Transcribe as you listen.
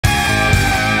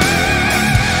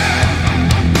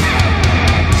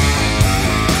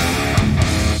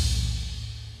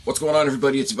going on,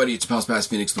 everybody? It's your buddy, it's Pal Spaz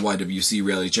Phoenix, the YWC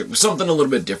reality check with something a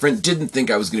little bit different. Didn't think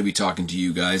I was going to be talking to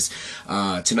you guys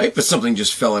tonight, but something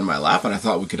just fell in my lap, and I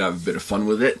thought we could have a bit of fun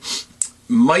with it.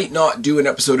 Might not do an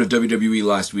episode of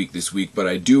WWE this week, but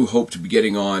I do hope to be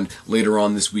getting on later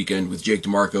on this weekend with Jake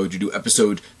DeMarco to do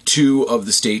episode 2 of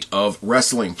the State of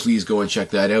Wrestling. Please go and check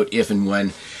that out if and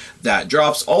when that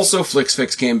drops. Also,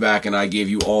 FlixFix came back and I gave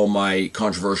you all my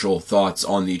controversial thoughts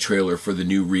on the trailer for the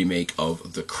new remake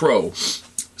of The Crow.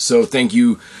 So thank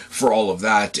you for all of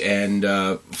that and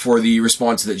for the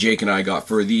response that Jake and I got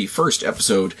for the first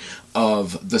episode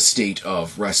of the State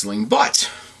of Wrestling.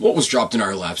 But what was dropped in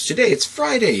our laps today? It's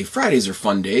Friday. Fridays are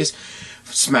fun days.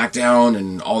 SmackDown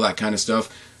and all that kind of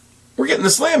stuff. We're getting the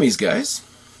SLAMMYS, guys.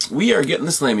 We are getting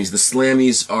the SLAMMYS. The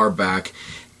SLAMMYS are back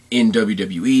in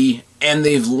WWE, and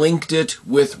they've linked it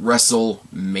with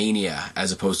WrestleMania,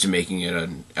 as opposed to making it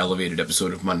an elevated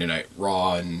episode of Monday Night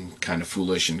Raw and kind of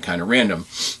foolish and kind of random.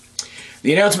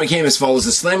 The announcement came as follows.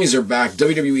 The SLAMMYS are back.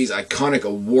 WWE's iconic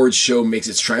awards show makes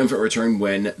its triumphant return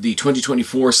when the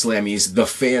 2024 SLAMMYS, the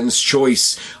Fans'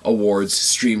 Choice Awards,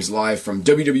 streams live from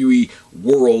WWE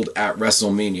World at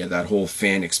WrestleMania. That whole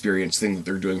fan experience thing that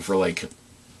they're doing for like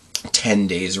 10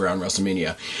 days around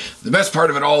WrestleMania. The best part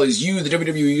of it all is you, the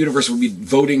WWE Universe, will be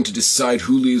voting to decide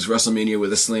who leaves WrestleMania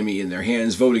with a SLAMMY in their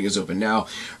hands. Voting is open now.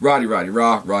 Roddy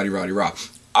Raw.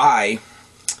 I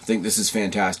think this is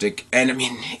fantastic, and I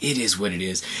mean, it is what it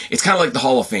is. It's kind of like the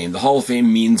Hall of Fame. The Hall of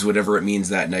Fame means whatever it means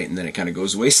that night, and then it kind of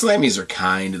goes away. SLAMMYs are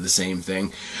kind of the same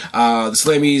thing. The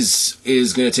SLAMMYs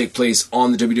is going to take place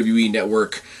on the WWE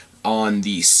Network on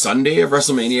the Sunday of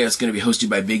WrestleMania. It's going to be hosted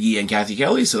by Big E and Kathy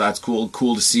Kelly, so that's cool.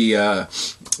 Cool to see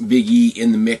Big E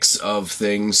in the mix of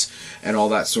things and all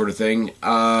that sort of thing.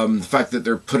 The fact that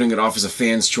they're putting it off as a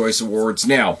Fans' Choice Awards.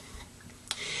 Now,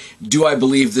 do I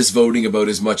believe this voting about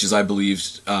as much as I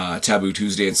believed Taboo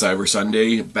Tuesday and Cyber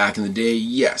Sunday back in the day?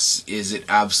 Yes. Is it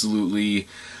absolutely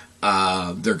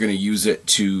they're going to use it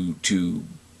to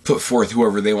put forth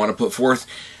whoever they want to put forth?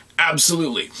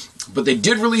 Absolutely. But they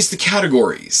did release the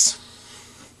categories.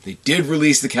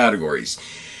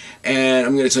 And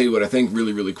I'm going to tell you what I think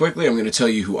really, really quickly. I'm going to tell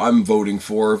you who I'm voting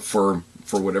for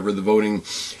whatever the voting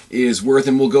is worth,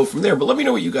 and we'll go from there. But let me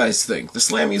know what you guys think. The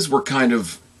SLAMMYs were kind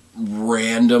of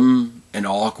random and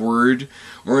awkward,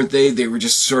 weren't they? They were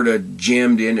just sort of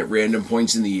jammed in at random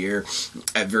points in the year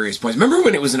at various points. Remember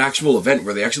when it was an actual event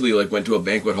where they actually like went to a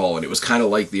banquet hall and it was kind of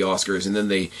like the Oscars, and then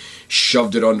they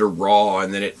shoved it under Raw,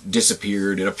 and then it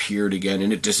disappeared and appeared again,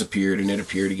 and it disappeared and it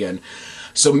appeared again.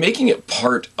 So making it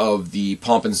part of the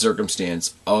pomp and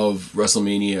circumstance of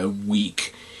WrestleMania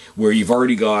week, where you've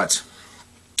already got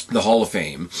the Hall of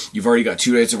Fame, you've already got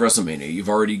 2 nights of WrestleMania, you've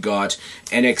already got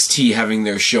NXT having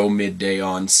their show midday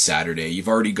on Saturday, you've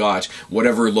already got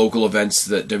whatever local events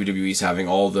that WWE's having,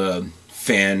 all the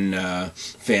fan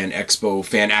expo,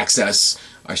 fan access,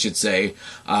 I should say,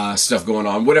 stuff going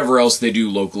on, whatever else they do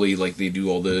locally, like they do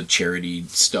all the charity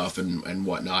stuff and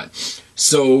whatnot.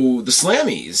 So the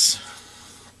SLAMMYs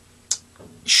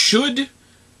should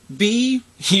be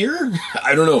here.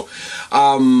 I don't know.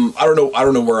 I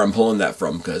don't know where I'm pulling that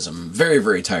from, because I'm very,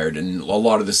 very tired, and a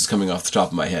lot of this is coming off the top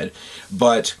of my head.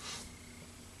 But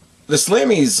the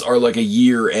SLAMMYs are like a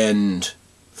year-end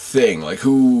thing, like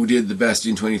who did the best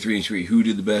in 2023, who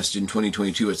did the best in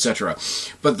 2022, etc.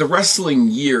 But the wrestling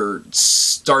year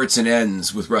starts and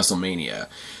ends with WrestleMania.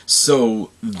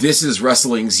 So this is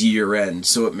wrestling's year-end,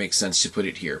 so it makes sense to put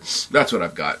it here. That's what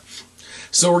I've got.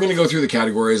 So we're going to go through the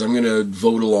categories. I'm going to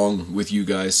vote along with you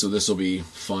guys, so this will be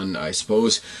fun, I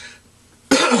suppose.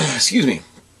 Excuse me.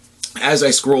 As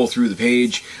I scroll through the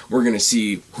page, we're going to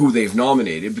see who they've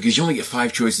nominated, because you only get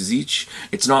 5 choices each.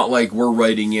 It's not like we're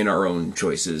writing in our own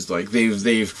choices. Like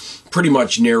they've pretty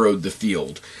much narrowed the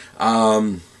field.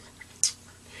 Breakout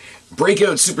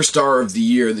Superstar of the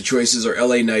Year, the choices are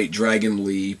LA Knight, Dragon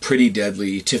Lee, Pretty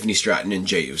Deadly, Tiffany Stratton, and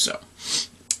Jey Uso.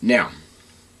 Now,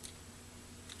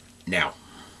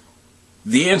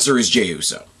 the answer is Jey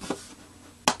Uso.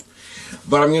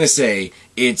 But I'm going to say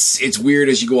it's weird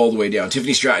as you go all the way down.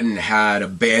 Tiffany Stratton had a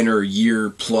banner year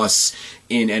plus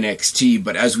in NXT,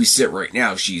 but as we sit right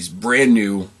now, she's brand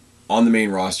new on the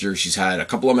main roster. She's had a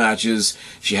couple of matches.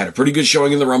 She had a pretty good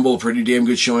showing in the Rumble, a pretty damn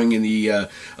good showing in the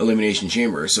Elimination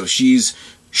Chamber. So she's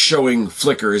showing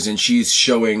flickers, and she's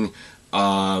showing,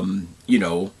 you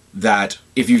know, that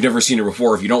if you've never seen her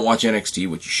before, if you don't watch NXT,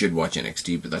 which you should watch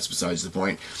NXT, but that's besides the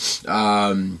point.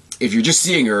 If you're just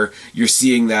seeing her, you're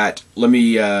seeing that, let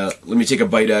me take a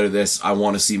bite out of this, I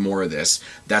want to see more of this.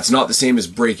 That's not the same as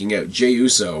breaking out. Jey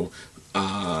Uso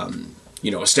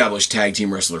established tag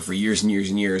team wrestler for years and years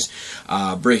and years,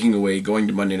 breaking away, going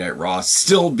to Monday Night Raw,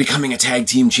 still becoming a tag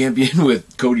team champion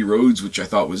with Cody Rhodes, which I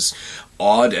thought was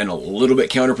odd and a little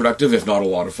bit counterproductive, if not a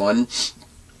lot of fun.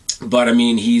 But, I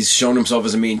mean, he's shown himself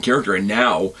as a main character, and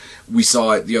now we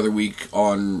saw it the other week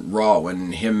on Raw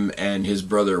when him and his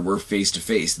brother were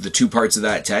face-to-face. The two parts of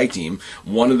that tag team,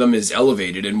 one of them is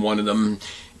elevated, and one of them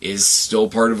is still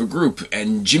part of a group.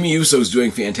 And Jimmy Uso's doing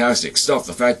fantastic stuff.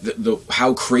 The fact that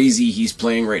how crazy he's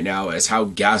playing right now, as how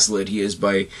gaslit he is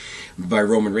by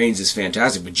Roman Reigns, is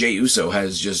fantastic. But Jey Uso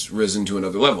has just risen to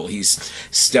another level. He's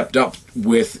stepped up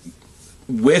with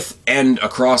and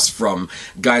across from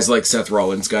guys like Seth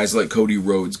Rollins, guys like Cody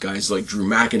Rhodes, guys like Drew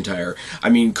McIntyre. I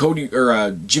mean,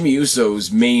 Jimmy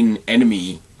Uso's main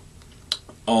enemy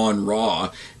on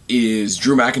Raw is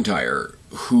Drew McIntyre,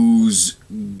 who's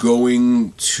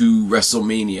going to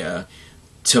WrestleMania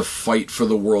to fight for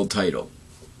the world title.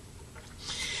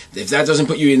 If that doesn't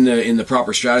put you in the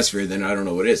proper stratosphere, then I don't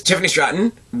know what is. Tiffany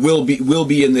Stratton will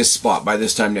be in this spot by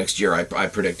this time next year. I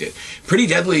predict it. Pretty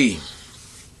Deadly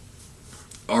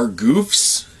are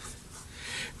goofs.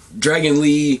 Dragon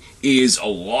Lee is a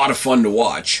lot of fun to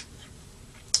watch,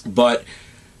 but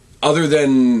other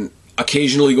than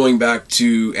occasionally going back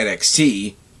to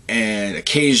NXT and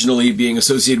occasionally being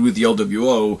associated with the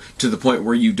LWO to the point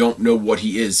where you don't know what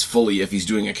he is fully, if he's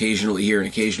doing occasionally here and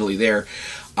occasionally there,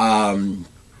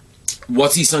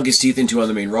 what's he sunk his teeth into on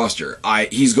the main roster?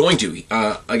 He's going to,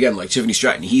 again, like Tiffany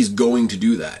Stratton, he's going to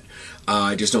do that.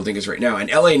 I just don't think it's right now. And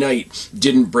LA Knight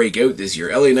didn't break out this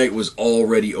year. LA Knight was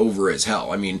already over as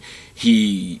hell. I mean,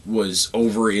 he was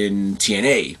over in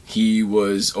TNA. He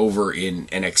was over in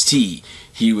NXT.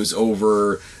 He was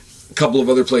over a couple of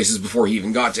other places before he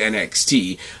even got to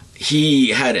NXT. He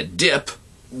had a dip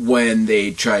when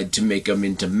they tried to make him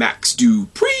into Max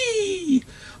Dupree.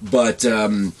 But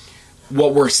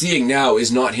what we're seeing now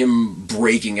is not him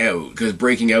breaking out, because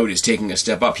breaking out is taking a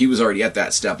step up. He was already at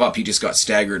that step up. He just got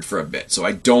staggered for a bit. So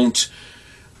I don't...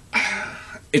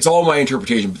 It's all my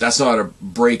interpretation, but that's not a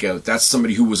breakout. That's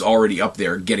somebody who was already up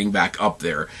there, getting back up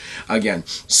there again.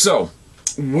 So,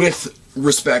 with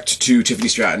respect to Tiffany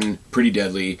Stratton, Pretty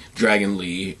Deadly, Dragon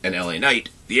Lee, and LA Knight,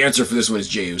 the answer for this one is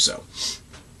Jey Uso.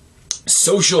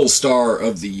 Social star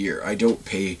of the year. I don't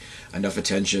pay enough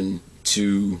attention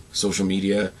to social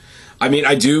media. I mean,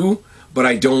 I do, but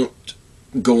I don't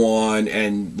go on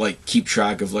and, like, keep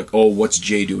track of, like, oh, what's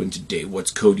Jay doing today?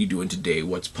 What's Cody doing today?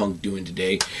 What's Punk doing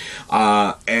today?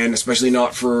 And especially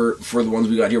not for the ones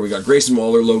we got here. We got Grayson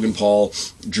Waller, Logan Paul,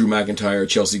 Drew McIntyre,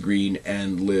 Chelsea Green,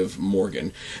 and Liv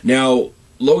Morgan. Now,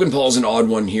 Logan Paul's an odd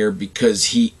one here because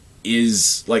he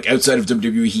is, like, outside of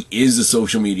WWE, he is a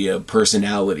social media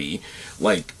personality.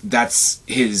 Like, that's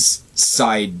his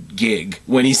side gig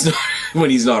when he's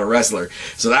not a wrestler.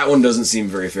 So that one doesn't seem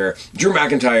very fair. Drew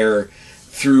McIntyre,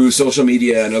 through social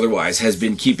media and otherwise, has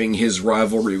been keeping his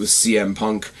rivalry with CM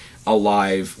Punk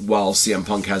alive while CM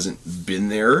Punk hasn't been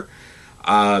there.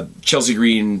 Chelsea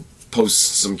Green posts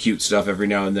some cute stuff every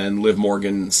now and then. Liv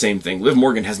Morgan, same thing. Liv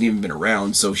Morgan hasn't even been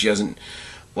around, so she hasn't...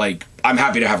 Like, I'm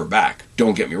happy to have her back.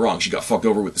 Don't get me wrong. She got fucked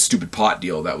over with the stupid pot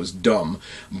deal. That was dumb.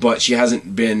 But she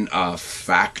hasn't been a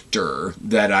factor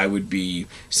that I would be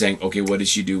saying, okay, what does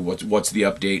she do? What's the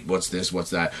update? What's this?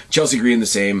 What's that? Chelsea Green, the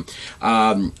same.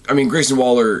 I mean, Grayson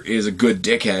Waller is a good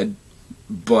dickhead,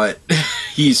 but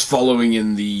he's following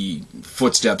in the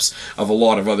footsteps of a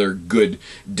lot of other good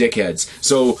dickheads.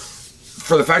 So,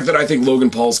 for the fact that I think Logan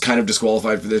Paul's kind of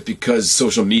disqualified for this because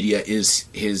social media is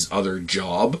his other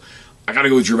job, I gotta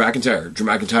go with Drew McIntyre. Drew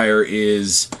McIntyre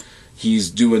he's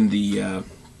doing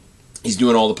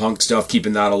all the Punk stuff,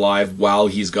 keeping that alive while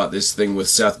he's got this thing with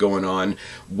Seth going on,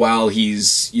 while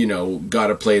he's, got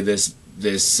to play this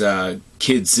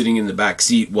kid sitting in the back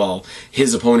seat while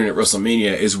his opponent at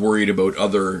WrestleMania is worried about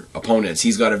other opponents.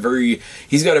 He's got a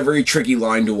very tricky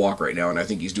line to walk right now, and I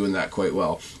think he's doing that quite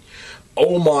well.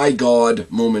 Oh my God,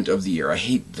 moment of the year. I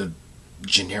hate the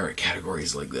generic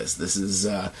categories like this. This is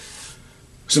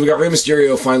So we got Rey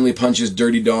Mysterio finally punches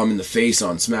Dirty Dom in the face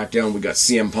on SmackDown. We got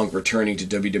CM Punk returning to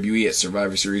WWE at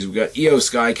Survivor Series. We got Io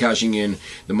Sky cashing in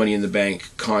the Money in the Bank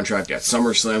contract at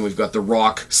SummerSlam. We've got The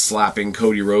Rock slapping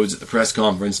Cody Rhodes at the press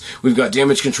conference. We've got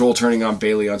Damage Control turning on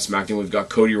Bayley on SmackDown. We've got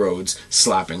Cody Rhodes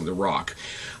slapping The Rock.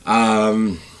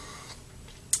 I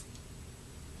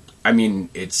mean,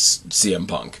 it's CM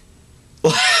Punk.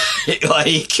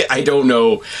 Like, I don't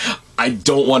know. I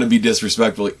don't want to be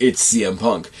disrespectful. It's CM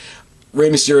Punk. Rey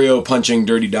Mysterio punching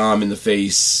Dirty Dom in the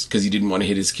face because he didn't want to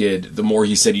hit his kid. The more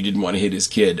he said he didn't want to hit his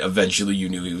kid, eventually you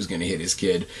knew he was going to hit his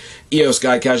kid. Io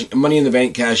Sky Money in the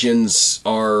Bank cash-ins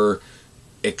are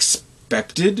expected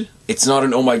expected. It's not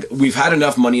an oh my... We've had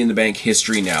enough Money in the Bank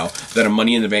history now that a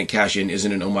Money in the Bank cash-in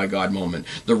isn't an oh my god moment.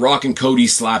 The Rock and Cody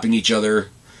slapping each other.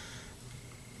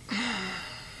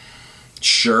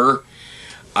 Sure.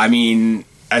 I mean,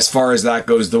 as far as that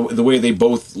goes, the way they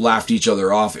both laughed each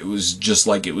other off, it was just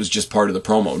like it was just part of the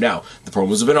promo. Now, the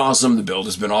promos have been awesome. The build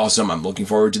has been awesome. I'm looking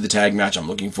forward to the tag match. I'm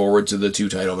looking forward to the 2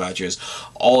 title matches.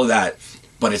 All of that.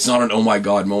 But it's not an oh my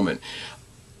god moment.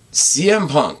 CM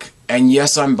Punk, and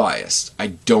yes, I'm biased. I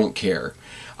don't care.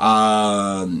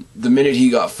 The minute he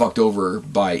got fucked over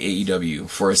by AEW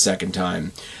for a second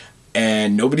time,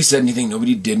 and nobody said anything,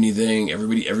 nobody did anything,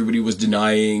 everybody was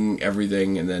denying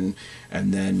everything, and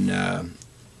then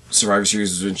Survivor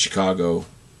Series was in Chicago,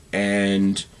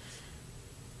 and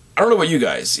I don't know about you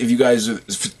guys, if you guys are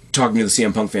talking to the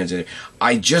CM Punk fans,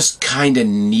 I just kind of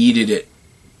needed it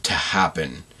to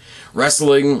happen.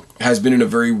 Wrestling has been in a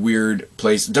very weird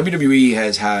place. WWE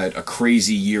has had a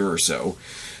crazy year or so.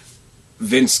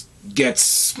 Vince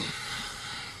gets,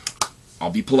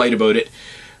 I'll be polite about it,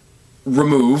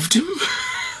 removed.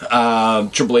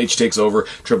 Triple H takes over.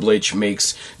 Triple H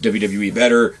makes WWE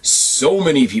better. So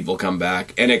many people come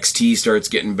back. NXT starts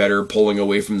getting better, pulling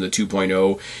away from the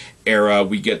 2.0 era.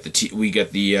 We get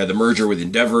the merger with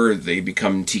Endeavor. They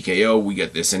become TKO. We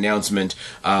get this announcement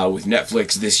with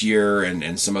Netflix this year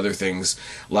and some other things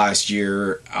last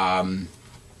year.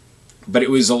 But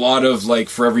it was a lot of like,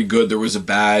 for every good there was a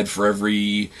bad. For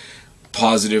every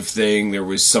positive thing there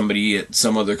was somebody at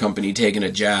some other company taking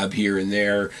a jab here and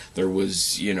there. There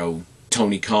was, you know,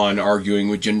 Tony Khan arguing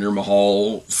with Jinder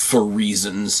Mahal for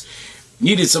reasons.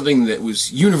 Needed something that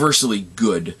was universally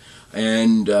good.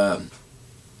 And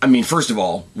I mean, first of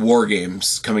all, War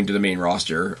Games coming to the main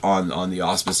roster on the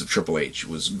auspice of Triple H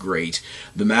was great.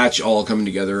 The match all coming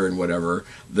together and whatever.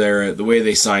 The way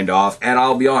they signed off, and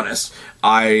I'll be honest,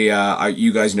 I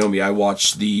you guys know me. I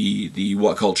watched the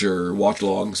What Culture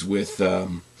watch-alongs with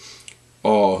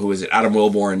who is it? Adam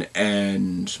Wilborn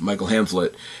and Michael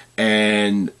Hamflett,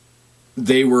 and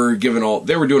they were doing all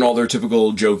their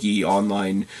typical jokey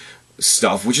online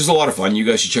stuff, which is a lot of fun. You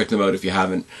guys should check them out if you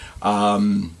haven't.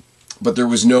 But there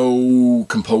was no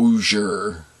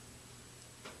composure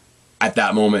at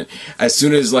that moment. As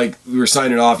soon as like we were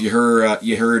signing off, you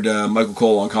heard Michael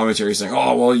Cole on commentary saying,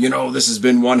 "Oh well, you know, this has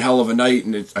been one hell of a night."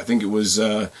 And I think it was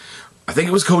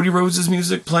Cody Rhodes'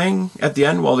 music playing at the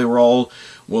end while they were all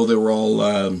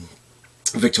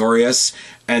victorious.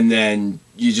 And then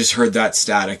you just heard that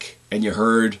static, and you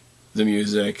heard the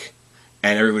music,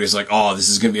 and everybody's like, "Oh, this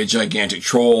is gonna be a gigantic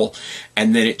troll,"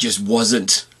 and then it just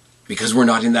wasn't. Because we're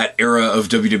not in that era of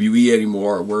WWE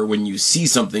anymore, where when you see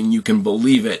something, you can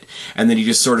believe it. And then he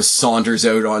just sort of saunters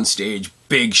out on stage,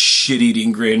 big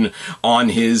shit-eating grin on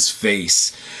his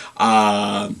face.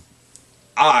 I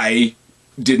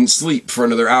didn't sleep for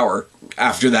another hour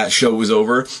after that show was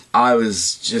over. I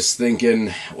was just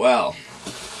thinking, well,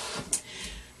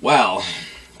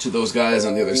 to those guys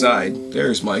on the other side,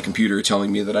 there's my computer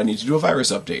telling me that I need to do a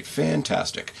virus update.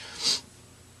 Fantastic.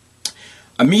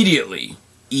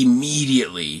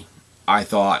 Immediately, I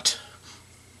thought,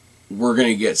 we're going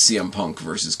to get CM Punk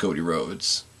versus Cody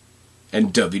Rhodes,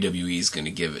 and WWE's going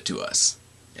to give it to us.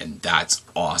 And that's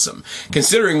awesome.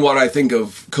 Considering what I think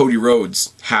of Cody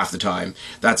Rhodes half the time,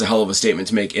 that's a hell of a statement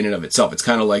to make in and of itself. It's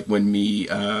kind of like when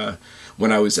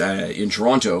I was in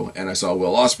Toronto and I saw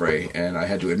Will Ospreay, and I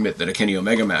had to admit that a Kenny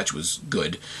Omega match was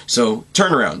good. So,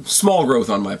 turnaround. Small growth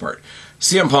on my part.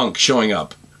 CM Punk showing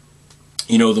up.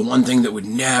 You know, the one thing that would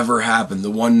never happen, the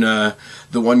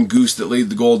one goose that laid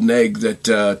the golden egg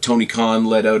that Tony Khan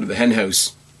let out of the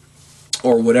henhouse,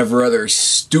 or whatever other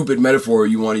stupid metaphor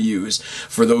you want to use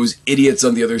for those idiots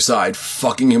on the other side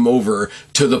fucking him over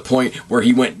to the point where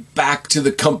he went back to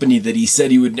the company that he said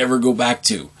he would never go back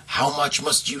to. How much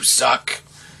must you suck?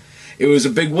 It was a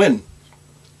big win.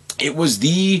 It was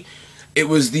the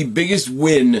biggest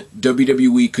win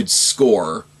WWE could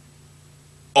score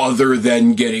other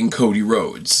than getting Cody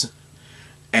Rhodes.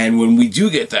 And when we do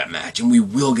get that match, and we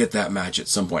will get that match at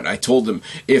some point, I told them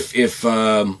if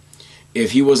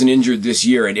he wasn't injured this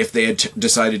year, and if they had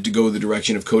decided to go the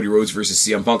direction of Cody Rhodes versus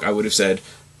CM Punk, I would have said,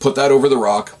 put that over The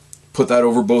Rock, put that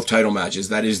over both title matches.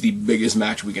 That is the biggest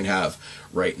match we can have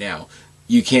right now.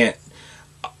 You can't.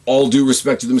 All due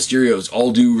respect to the Mysterios,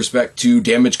 all due respect to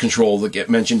Damage Control that get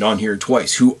mentioned on here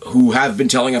twice, who have been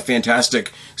telling a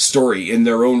fantastic story in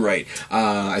their own right.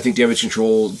 I think Damage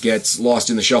Control gets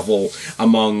lost in the shuffle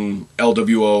among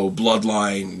LWO,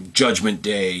 Bloodline, Judgment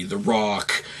Day, The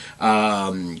Rock,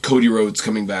 Cody Rhodes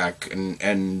coming back,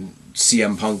 and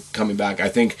CM Punk coming back. I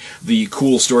think the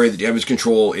cool story that Damage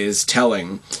Control is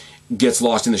telling gets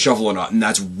lost in the shuffle or not, and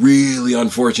that's really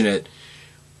unfortunate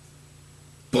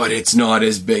but it's not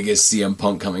as big as CM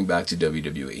Punk coming back to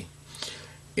WWE.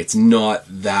 It's not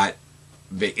that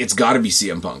big. It's got to be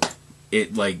CM Punk.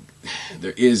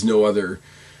 There is no other.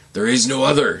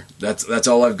 That's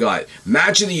all I've got.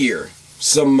 Match of the year.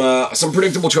 Some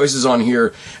predictable choices on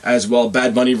here as well.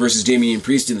 Bad Bunny versus Damian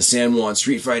Priest in the San Juan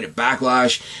Street Fight at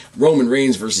Backlash. Roman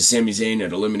Reigns versus Sami Zayn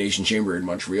at Elimination Chamber in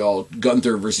Montreal.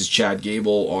 Gunther versus Chad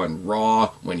Gable on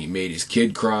Raw when he made his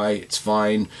kid cry. It's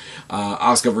fine.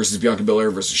 Asuka versus Bianca Belair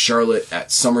versus Charlotte at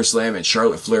SummerSlam. And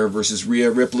Charlotte Flair versus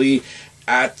Rhea Ripley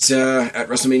at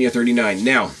WrestleMania 39.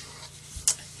 Now,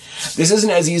 this isn't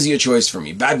as easy a choice for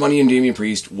me. Bad Bunny and Damian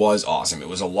Priest was awesome. It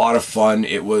was a lot of fun.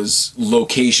 It was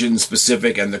location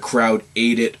specific, and the crowd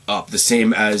ate it up, the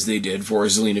same as they did for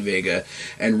Zelina Vega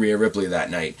and Rhea Ripley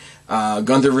that night.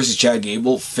 Gunther versus Chad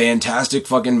Gable, fantastic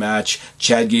fucking match.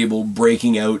 Chad Gable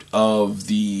breaking out of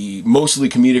the mostly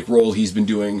comedic role he's been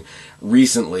doing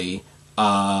recently.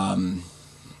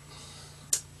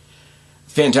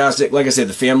 Fantastic. Like I said,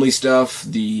 the family stuff,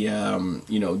 the,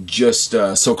 just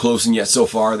so close and yet so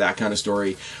far, that kind of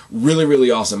story. Really, really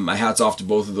awesome. My hat's off to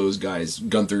both of those guys.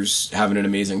 Gunther's having an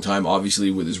amazing time,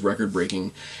 obviously, with his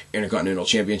record-breaking Intercontinental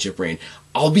Championship reign.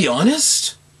 I'll be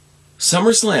honest,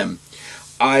 SummerSlam,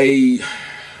 I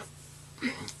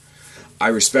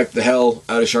respect the hell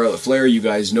out of Charlotte Flair. You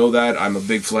guys know that. I'm a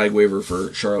big flag waver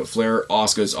for Charlotte Flair.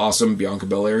 Asuka's awesome. Bianca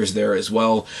Belair is there as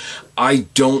well. I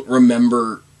don't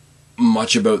remember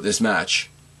much about this match,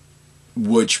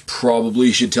 which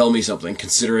probably should tell me something,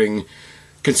 considering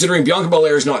Bianca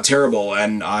Belair is not terrible,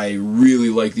 and I really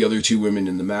like the other two women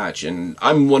in the match, and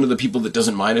I'm one of the people that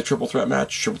doesn't mind a triple threat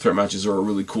match. Triple threat matches are a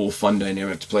really cool, fun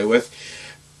dynamic to play with.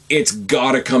 It's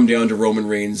gotta come down to Roman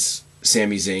Reigns,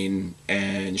 Sami Zayn,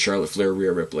 and Charlotte Flair,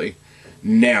 Rhea Ripley.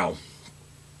 Now,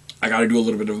 I gotta do a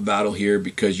little bit of a battle here,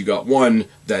 because you got one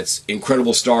that's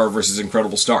incredible star versus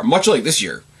incredible star, much like this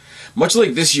year. Much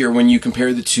like this year, when you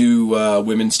compare the two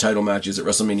women's title matches at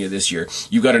WrestleMania this year,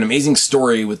 you got an amazing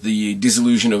story with the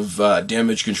dissolution of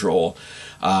Damage Control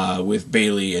with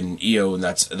Bayley and Io, and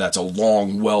that's a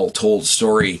long, well-told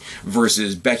story,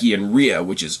 versus Becky and Rhea,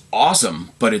 which is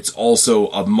awesome, but it's also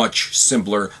a much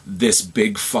simpler this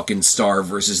big fucking star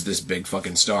versus this big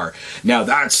fucking star. Now,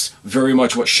 that's very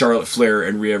much what Charlotte Flair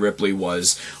and Rhea Ripley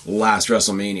was last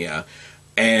WrestleMania,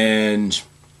 and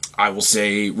I will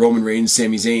say Roman Reigns,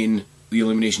 Sami Zayn, the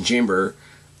Elimination Chamber.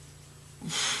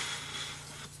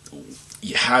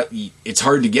 It's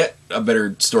hard to get a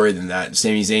better story than that.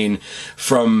 Sami Zayn,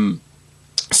 from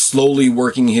slowly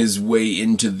working his way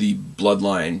into the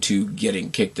bloodline to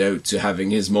getting kicked out to having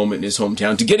his moment in his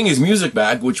hometown to getting his music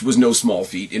back, which was no small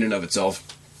feat in and of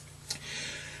itself.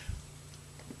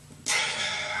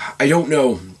 I don't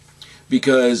know.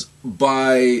 Because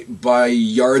by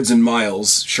yards and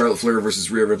miles, Charlotte Flair versus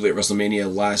Rhea Ripley at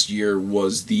WrestleMania last year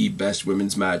was the best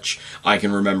women's match I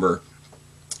can remember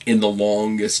in the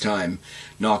longest time.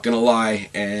 Not gonna lie,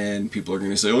 and people are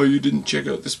gonna say, oh, you didn't check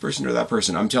out this person or that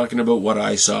person. I'm talking about what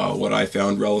I saw, what I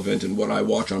found relevant, and what I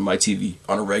watch on my TV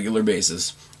on a regular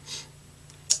basis.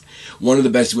 One of the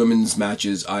best women's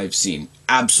matches I've seen.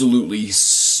 Absolutely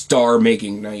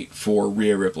star-making night for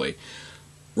Rhea Ripley.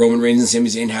 Roman Reigns and Sami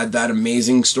Zayn had that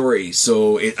amazing story.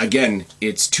 So,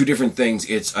 it's two different things.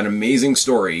 It's an amazing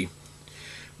story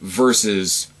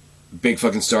versus big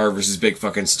fucking star versus big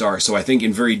fucking star. So I think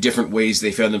in very different ways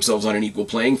they found themselves on an equal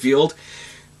playing field.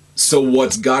 So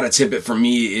what's got to tip it for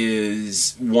me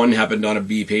is one happened on a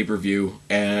B pay-per-view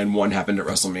and one happened at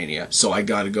WrestleMania. So I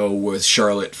got to go with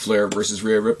Charlotte Flair versus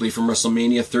Rhea Ripley from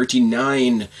WrestleMania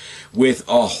 39, with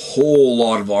a whole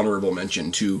lot of honorable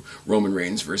mention to Roman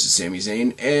Reigns versus Sami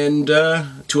Zayn, and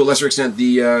to a lesser extent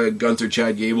the Gunther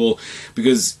Chad Gable,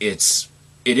 because it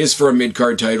is for a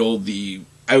mid-card title. The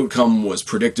outcome was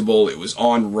predictable. It was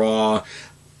on Raw.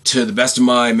 To the best of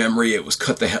my memory, it was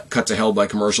cut to hell by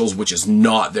commercials, which is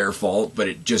not their fault, but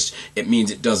it means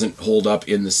it doesn't hold up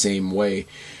in the same way.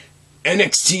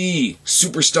 NXT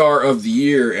Superstar of the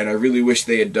Year, and I really wish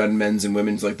they had done men's and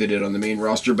women's like they did on the main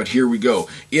roster, but here we go.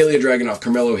 Ilya Dragunov,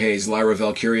 Carmelo Hayes, Lyra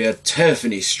Valkyria,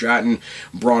 Tiffany Stratton,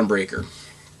 Braun Breaker.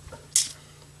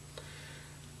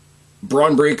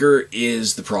 Braun Breaker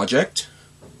is the project,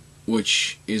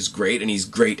 which is great, and he's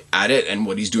great at it, and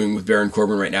what he's doing with Baron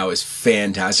Corbin right now is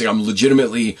fantastic. I'm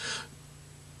legitimately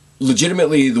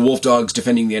the Wolf Dogs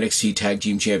defending the NXT Tag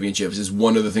Team Championships is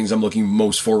one of the things I'm looking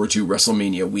most forward to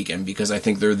WrestleMania weekend, because I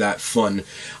think they're that fun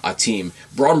a team.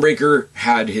 Braun Breaker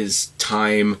had his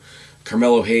time.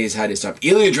 Carmelo Hayes had his time.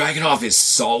 Ilya Dragunov is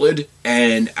solid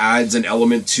and adds an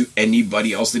element to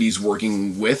anybody else that he's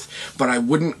working with, but I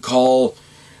wouldn't call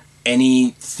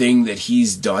anything that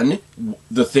he's done,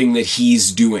 the thing that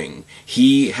he's doing.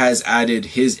 He has added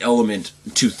his element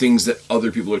to things that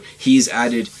other people are. He's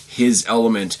added his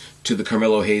element to the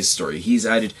Carmelo Hayes story. He's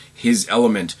added his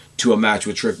element to a match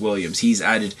with Trick Williams. He's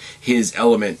added his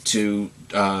element to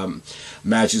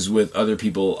matches with other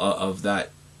people of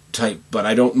that type. But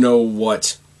I don't know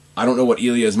what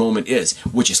Ilya's moment is,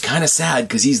 which is kind of sad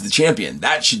because he's the champion.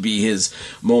 That should be his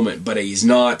moment, but he's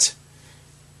not.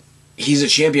 He's a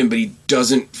champion, but he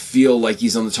doesn't feel like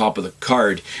he's on the top of the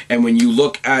card. And when you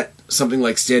look at something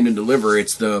like Stand and Deliver,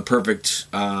 it's the perfect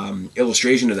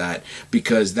illustration of that,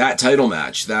 because that title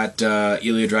match, that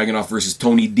Ilya Dragunov versus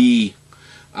Tony D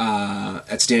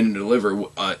at Stand and Deliver,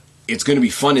 it's going to be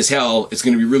fun as hell. It's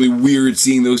going to be really weird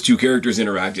seeing those two characters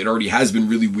interact. It already has been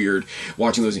really weird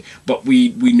watching those. But we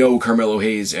know Carmelo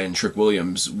Hayes and Trick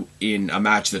Williams in a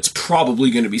match that's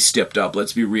probably going to be stepped up,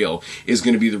 let's be real, is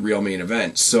going to be the real main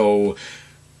event. So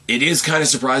it is kind of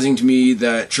surprising to me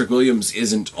that Trick Williams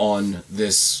isn't on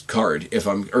this card,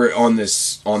 on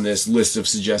this list of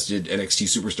suggested NXT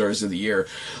superstars of the year.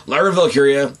 Lyra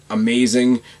Valkyria,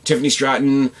 amazing. Tiffany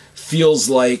Stratton feels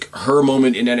like her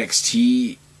moment in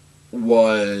NXT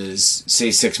was,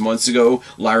 say, 6 months ago.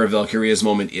 Lyra Valkyria's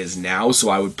moment is now, so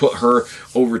I would put her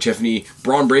over Tiffany.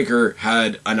 Braun Breaker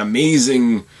had an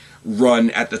amazing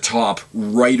run at the top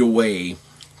right away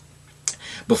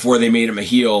before they made him a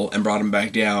heel and brought him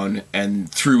back down, and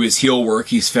through his heel work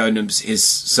he's found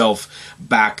himself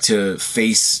back to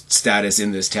face status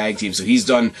in this tag team. So he's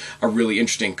done a really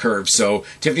interesting curve. So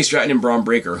Tiffany Stratton and Braun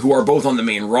Breaker, who are both on the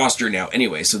main roster now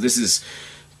anyway, so this is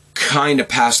kind of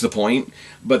past the point,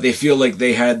 but they feel like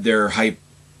they had their hype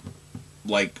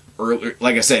like earlier.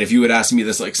 Like I said, if you had asked me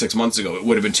this like 6 months ago, it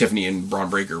would have been Tiffany and Braun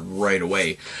Breaker right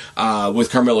away, with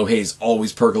Carmelo Hayes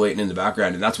always percolating in the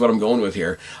background, and that's what I'm going with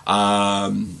here.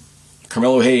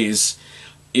 Carmelo Hayes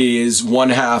is one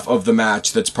half of the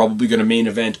match that's probably going to main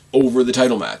event over the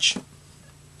title match.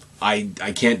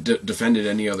 I can't defend it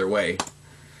any other way.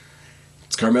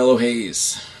 It's Carmelo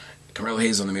Hayes. Carmelo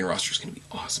Hayes on the main roster is going to be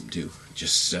awesome too.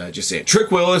 Just saying.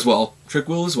 Trick will as well.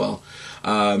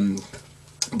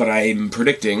 But I'm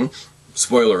predicting,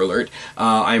 spoiler alert,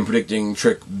 I'm predicting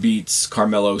Trick beats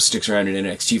Carmelo, sticks around in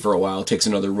NXT for a while, takes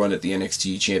another run at the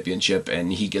NXT Championship,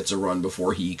 and he gets a run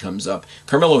before he comes up.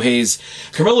 Carmelo Hayes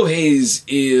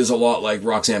is a lot like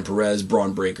Roxanne Perez,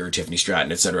 Braun Breaker, Tiffany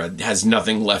Stratton, etc. Has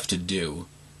nothing left to do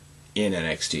in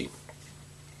NXT.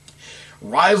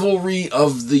 Rivalry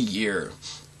of the year.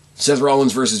 Seth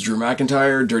Rollins versus Drew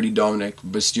McIntyre, Dirty Dominic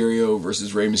Mysterio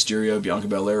versus Rey Mysterio, Bianca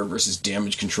Belair versus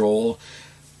Damage Control.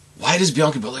 Why does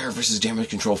Bianca Belair versus Damage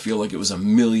Control feel like it was a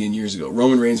million years ago?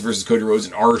 Roman Reigns versus Cody Rhodes,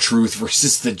 and R-Truth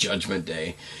versus the Judgment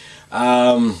Day.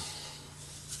 I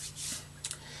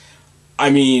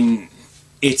mean,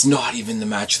 it's not even the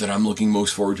match that I'm looking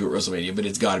most forward to at WrestleMania, but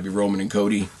it's got to be Roman and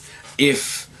Cody.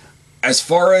 As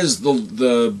far as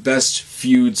the best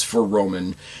feuds for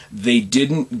Roman, they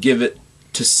didn't give it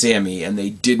to Sammy, and they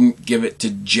didn't give it to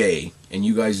Jay. And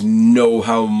you guys know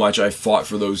how much I fought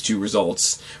for those two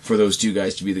results, for those two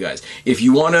guys to be the guys. If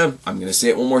you want to, I'm going to say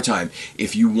it one more time,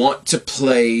 if you want to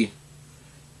play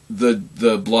the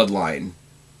bloodline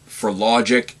for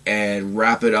logic and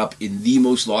wrap it up in the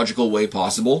most logical way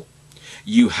possible,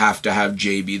 you have to have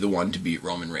Jay be the one to beat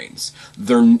Roman Reigns.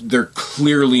 They're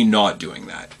clearly not doing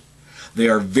that. They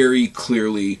are very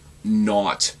clearly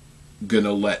not going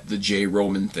to let the Jay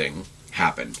Roman thing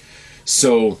happen.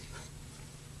 So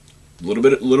a little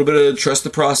bit of trust the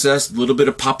process, a little bit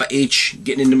of Papa H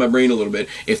getting into my brain a little bit.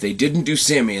 If they didn't do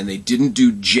Sammy and they didn't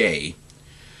do Jay,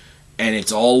 and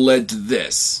it's all led to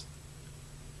this,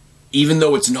 even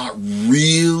though it's not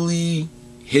really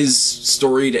his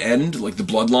story to end, like the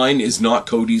bloodline is not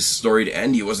Cody's story to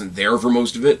end, he wasn't there for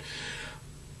most of it,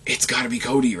 it's got to be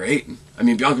Cody, right? I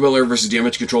mean, Bianca Belair versus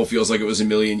Damage Control feels like it was a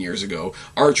million years ago.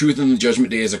 R-Truth and the Judgment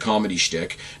Day is a comedy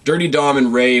shtick. Dirty Dom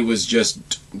and Ray was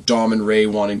just Dom and Ray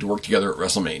wanting to work together at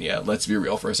WrestleMania. Let's be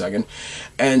real for a second.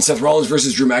 And Seth Rollins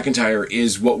versus Drew McIntyre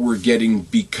is what we're getting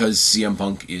because CM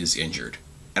Punk is injured.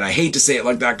 And I hate to say it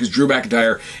like that because Drew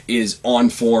McIntyre is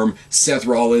on form. Seth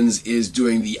Rollins is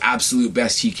doing the absolute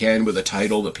best he can with a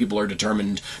title that people are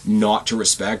determined not to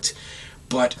respect.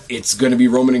 But it's going to be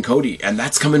Roman and Cody, and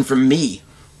that's coming from me.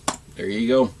 There you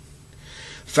go.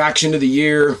 Faction of the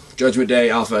year, Judgment Day,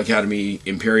 Alpha Academy,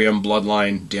 Imperium,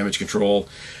 Bloodline, Damage Control.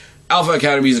 Alpha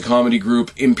Academy is a comedy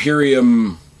group.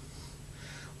 Imperium,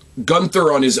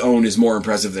 Gunther on his own is more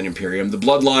impressive than Imperium. The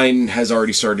Bloodline has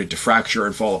already started to fracture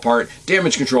and fall apart.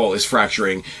 Damage Control is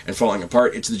fracturing and falling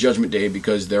apart. It's the Judgment Day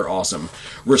because they're awesome.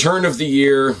 Return of the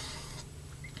year,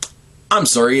 I'm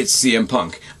sorry, it's CM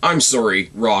Punk. I'm sorry,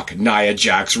 Rock, Nia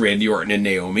Jax, Randy Orton, and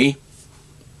Naomi.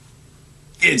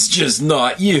 It's just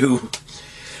not you.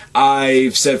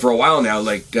 I've said for a while now,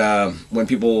 like, when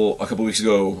people a couple weeks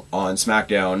ago on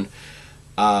SmackDown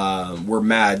were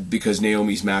mad because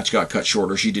Naomi's match got cut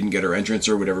short or she didn't get her entrance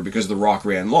or whatever because The Rock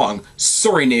ran long.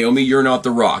 Sorry, Naomi, you're not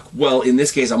The Rock. Well, in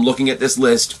this case, I'm looking at this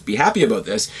list, be happy about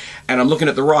this, and I'm looking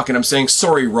at The Rock and I'm saying,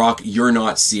 sorry, Rock, you're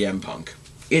not CM Punk.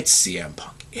 It's CM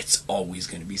Punk. It's always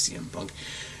going to be CM Punk.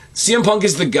 CM Punk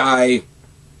is the guy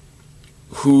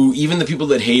who, even the people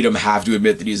that hate him have to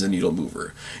admit that he's a needle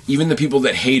mover. Even the people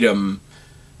that hate him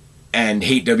and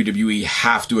hate WWE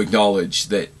have to acknowledge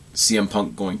that CM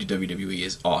Punk going to WWE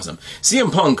is awesome.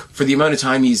 CM Punk, for the amount of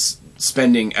time he's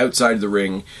spending outside of the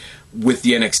ring with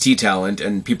the NXT talent,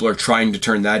 and people are trying to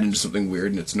turn that into something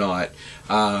weird, and it's not.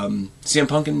 CM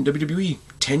Punk in WWE,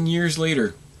 10 years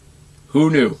later. Who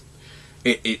knew?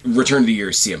 It returned the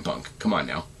years, CM Punk. Come on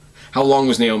now. How long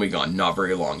was Naomi gone? Not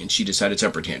very long, and she just had a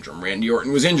temper tantrum. Randy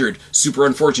Orton was injured. Super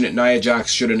unfortunate. Nia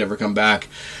Jax should have never come back.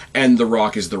 And The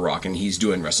Rock is The Rock, and he's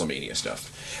doing WrestleMania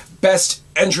stuff. Best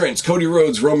entrants: Cody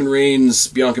Rhodes, Roman Reigns,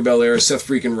 Bianca Belair, Seth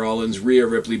freaking Rollins, Rhea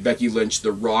Ripley, Becky Lynch,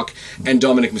 The Rock, and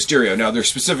Dominic Mysterio. Now, they're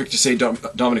specific to say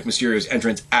Dominic Mysterio's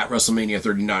entrance at WrestleMania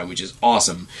 39, which is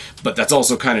awesome. But that's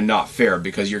also kind of not fair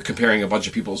because you're comparing a bunch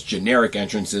of people's generic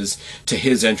entrances to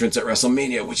his entrance at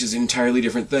WrestleMania, which is an entirely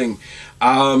different thing.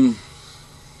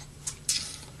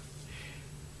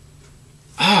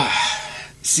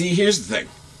 See, here's the thing.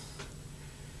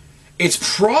 It's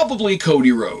probably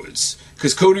Cody Rhodes,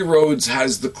 because Cody Rhodes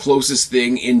has the closest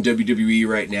thing in WWE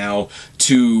right now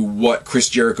to what Chris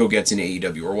Jericho gets in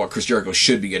AEW, or what Chris Jericho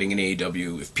should be getting in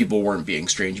AEW if people weren't being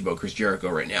strange about Chris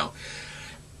Jericho right now.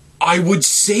 I would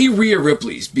say Rhea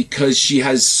Ripley's, because she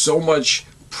has so much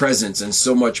presence and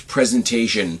so much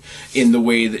presentation in the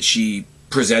way that she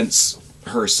presents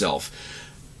herself.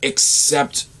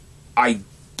 Except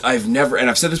I've never, and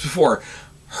I've said this before,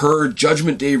 her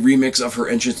Judgment Day remix of her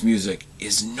entrance music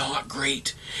is not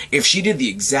great. If she did the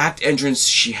exact entrance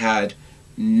she had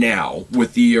now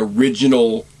with the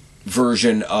original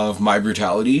version of My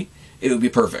Brutality, it would be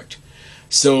perfect.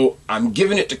 So I'm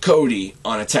giving it to Cody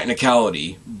on a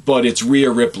technicality, but it's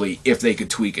Rhea Ripley if they could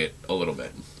tweak it a little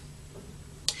bit.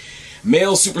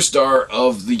 Male Superstar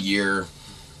of the Year: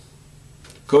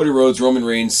 Cody Rhodes, Roman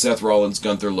Reigns, Seth Rollins,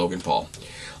 Gunther, Logan Paul.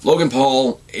 Logan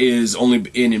Paul is only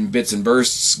in bits and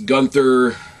bursts.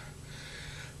 Gunther,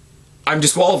 I'm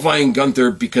disqualifying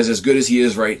Gunther because as good as he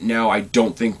is right now, I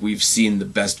don't think we've seen the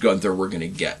best Gunther we're going to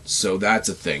get. So that's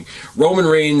a thing. Roman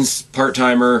Reigns,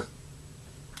 part-timer.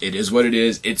 It is what it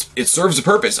is. It serves a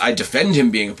purpose. I defend him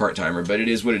being a part-timer, but it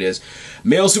is what it is.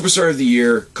 Male Superstar of the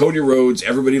Year: Cody Rhodes.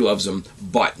 Everybody loves him.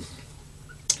 But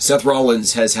Seth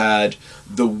Rollins has had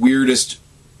the weirdest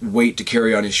weight to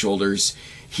carry on his shoulders.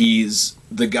 He's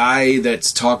the guy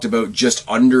that's talked about just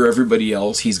under everybody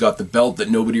else. He's got the belt that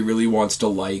nobody really wants to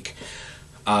like.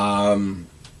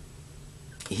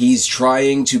 He's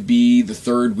trying to be the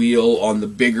third wheel on the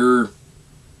bigger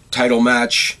title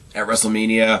match at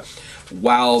WrestleMania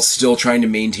while still trying to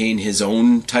maintain his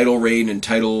own title reign and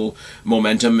title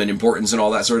momentum and importance and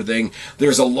all that sort of thing.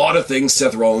 There's a lot of things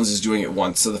Seth Rollins is doing at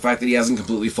once, so the fact that he hasn't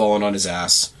completely fallen on his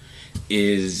ass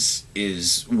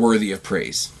is worthy of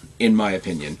praise, in my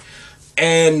opinion.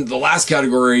 And the last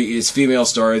category is Female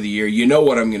Star of the Year. You know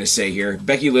what I'm going to say here.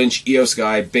 Becky Lynch, Io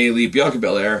Sky, Bayley, Bianca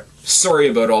Belair. Sorry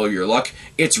about all of your luck.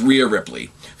 It's Rhea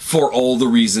Ripley, for all the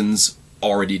reasons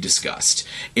already discussed.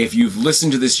 If you've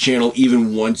listened to this channel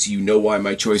even once, you know why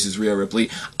my choice is Rhea Ripley.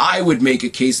 I would make a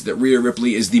case that Rhea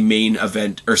Ripley is the main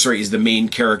is the main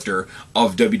character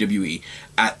of WWE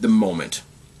at the moment,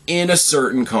 in a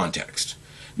certain context.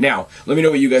 Now, let me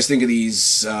know what you guys think of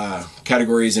these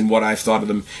categories and what I've thought of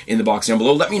them in the box down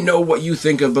below. Let me know what you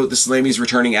think about the SLAMMYS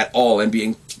returning at all and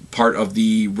being part of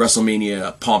the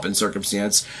WrestleMania pomp and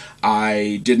circumstance.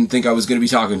 I didn't think I was going to be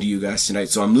talking to you guys tonight,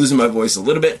 so I'm losing my voice a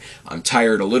little bit. I'm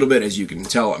tired a little bit. As you can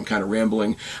tell, I'm kind of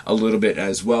rambling a little bit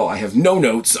as well. I have no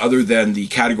notes other than the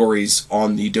categories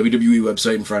on the WWE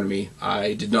website in front of me.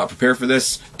 I did not prepare for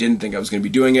this. Didn't think I was going to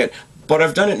be doing it. But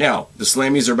I've done it now. The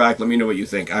SLAMMYS are back. Let me know what you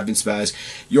think. I've been Spaz,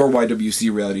 your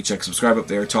YWC reality check. Subscribe up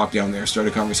there, talk down there, start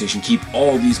a conversation. Keep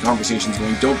all these conversations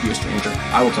going. Don't be a stranger.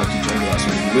 I will talk to you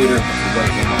later.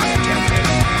 Goodbye.